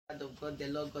Of God, the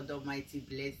Lord God Almighty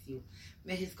bless you.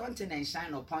 May His countenance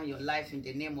shine upon your life in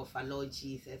the name of our Lord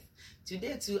Jesus.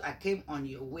 Today too, I came on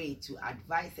your way to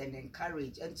advise and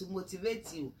encourage and to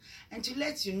motivate you and to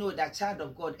let you know that, child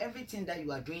of God, everything that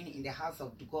you are doing in the house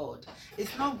of God is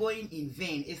not going in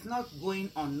vain. It's not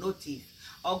going unnoticed.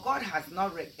 Or God has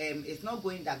not, it's not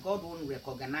going that God won't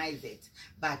recognize it,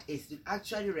 but it's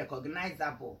actually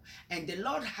recognizable. And the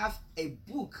Lord has a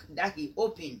book that He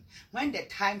opened. When the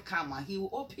time comes, He will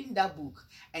open that book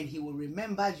and He will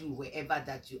remember you wherever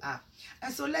that you are.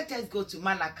 And so let us go to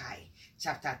Malachi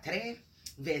chapter 3,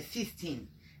 verse 16.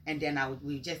 And then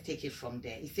we'll just take it from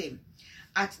there. He says,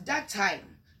 at that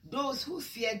time, those who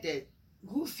feared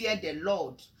the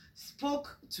Lord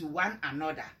spoke to one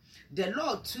another. The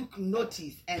Lord took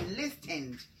notice and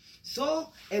listened. So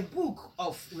a book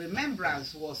of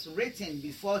remembrance was written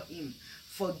before Him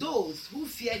for those who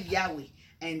feared Yahweh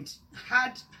and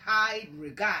had high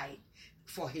regard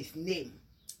for His name.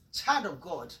 Child of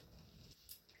God,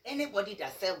 anybody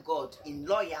that serves God in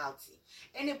loyalty,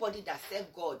 anybody that serves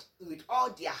God with all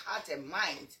their heart and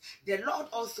mind, the Lord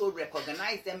also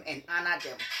recognizes them and honors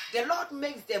them. The Lord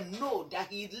makes them know that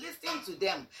He is listening to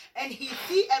them and He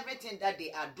sees everything that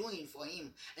they are doing for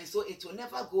Him. And so it will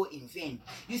never go in vain.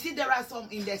 You see, there are some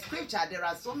in the scripture, there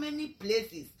are so many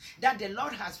places that the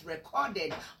Lord has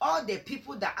recorded all the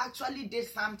people that actually did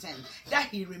something that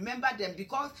He remembered them.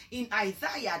 Because in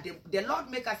Isaiah, the Lord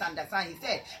makes us understand. He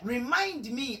said,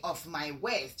 remind me of my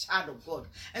words, child of God.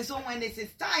 And so when it is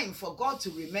time for God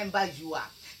to remember you,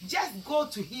 just go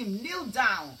to Him, kneel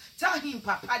down, tell Him,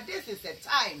 Papa, this is a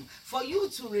time for you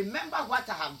to remember what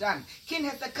I have done. King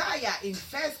Hezekiah in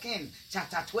 1 Kings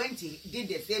chapter 20 did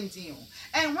the same thing.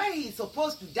 And when he's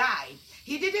supposed to die,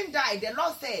 he didn't die. The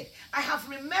Lord said, I have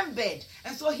remembered.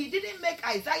 And so he didn't make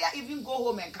Isaiah even go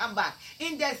home and come back.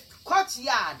 In the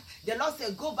courtyard, the Lord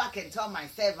said, go back and tell my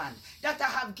servant that I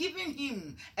have given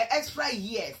him extra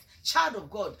years. Child of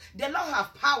God, the Lord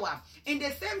have power. In the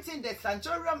same thing, the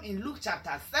centurion in Luke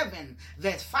chapter 7,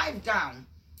 verse 5 down.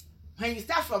 When you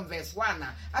start from verse 1,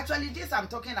 actually this I'm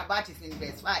talking about is in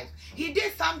verse 5. He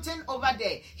did something over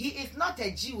there. He is not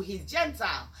a Jew, he's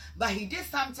Gentile. But he did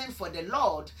something for the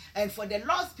Lord and for the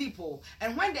Lord's people.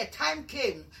 And when the time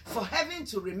came for heaven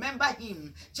to remember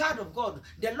him, child of God,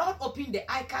 the Lord opened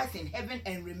the icons in heaven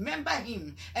and remember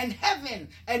him. And heaven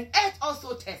and earth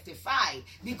also testify.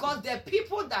 Because the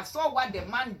people that saw what the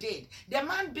man did, the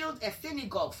man built a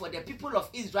synagogue for the people of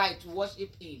Israel to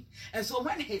worship in. And so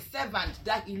when his servant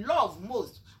that he loved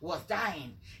most was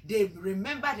dying, they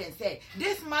remembered and said,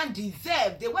 this man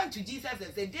deserved. They went to Jesus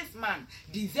and said, this man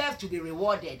deserves to be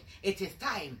rewarded. It is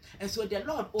time. And so the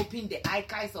Lord opened the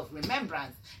archives of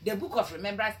remembrance, the book of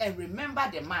remembrance, and remember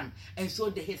the man. And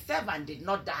so his servant did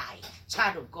not die.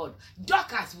 Child of God,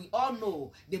 Dorcas, we all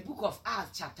know the book of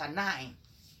Acts chapter 9.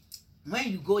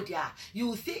 When you go there, you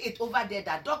will see it over there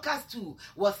that Dorcas too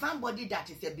was somebody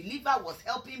that is a believer, was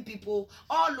helping people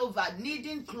all over,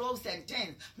 needing clothes and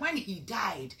things. When he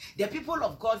died, the people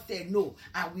of God said no,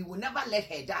 and we will never let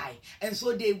her die. And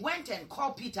so they went and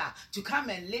called Peter to come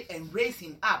and raise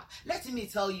him up. Let me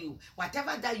tell you,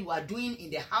 whatever that you are doing in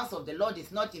the house of the Lord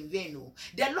is not in vain. No.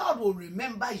 The Lord will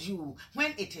remember you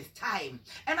when it is time.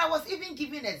 And I was even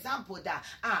giving an example that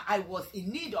I was in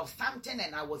need of something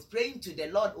and I was praying to the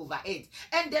Lord over it.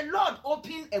 And the Lord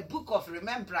opened a book of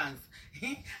remembrance.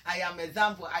 I am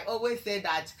example. I always say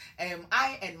that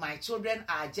I and my children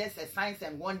are just a signs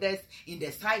and wonders in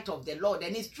the sight of the Lord.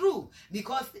 And it's true,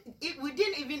 because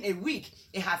within even a week,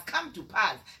 it has come to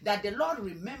pass that the Lord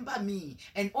remembered me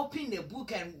and opened a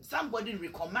book and somebody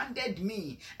recommended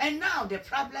me. And now the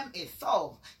problem is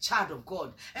solved, child of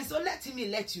God. And so let me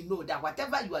let you know that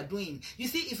whatever you are doing, you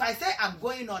see, if I say I'm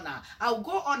going on, I'll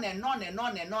go on and on and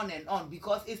on and on and on,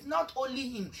 because it's not only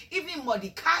him. Even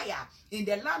Mordecai in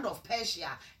the land of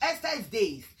Persia, Esther's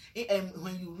days,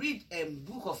 when you read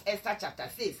book of Esther chapter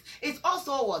 6, it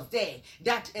also was there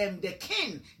that the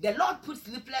king, the Lord put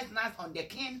sleepless nights on the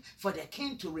king for the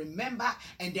king to remember,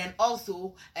 and then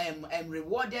also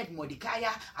rewarded Mordecai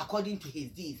according to his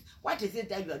deeds. What is it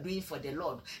that you are doing for the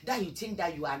Lord that you think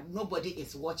that nobody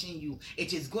is watching you?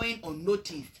 It is going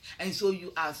unnoticed, and so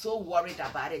you are so worried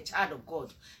about it. Child of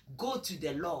God, go to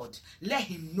the Lord, let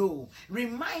him know,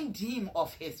 remind him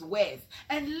of his words,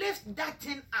 and lift that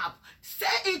thing up. Say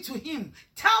it to him.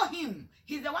 Tell him.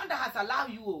 He's the one that has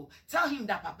allowed you. Tell him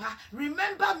that, Papa,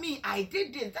 remember me. I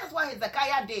did this. That's what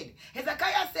Hezekiah did.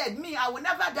 Hezekiah said, me, I will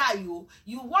never die.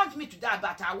 You want me to die,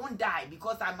 but I won't die,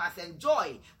 because I must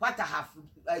enjoy what I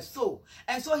have sown.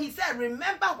 And so he said,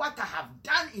 remember what I have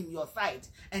done in your sight.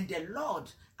 And the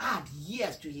Lord added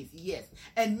years to his years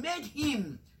and made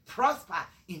him prosper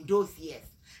in those years.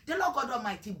 The Lord God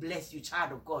Almighty bless you,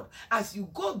 child of God, as you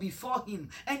go before him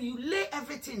and you lay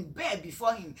everything bare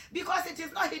before him, because it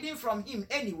is not hidden from him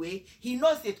anyway. He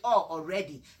knows it all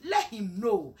already. Let him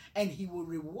know and he will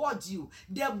reward you.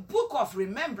 The book of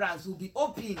remembrance will be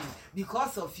open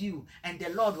because of you, and the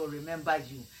Lord will remember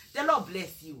you. The Lord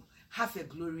bless you. Have a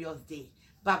glorious day.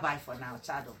 Bye-bye for now,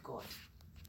 child of God.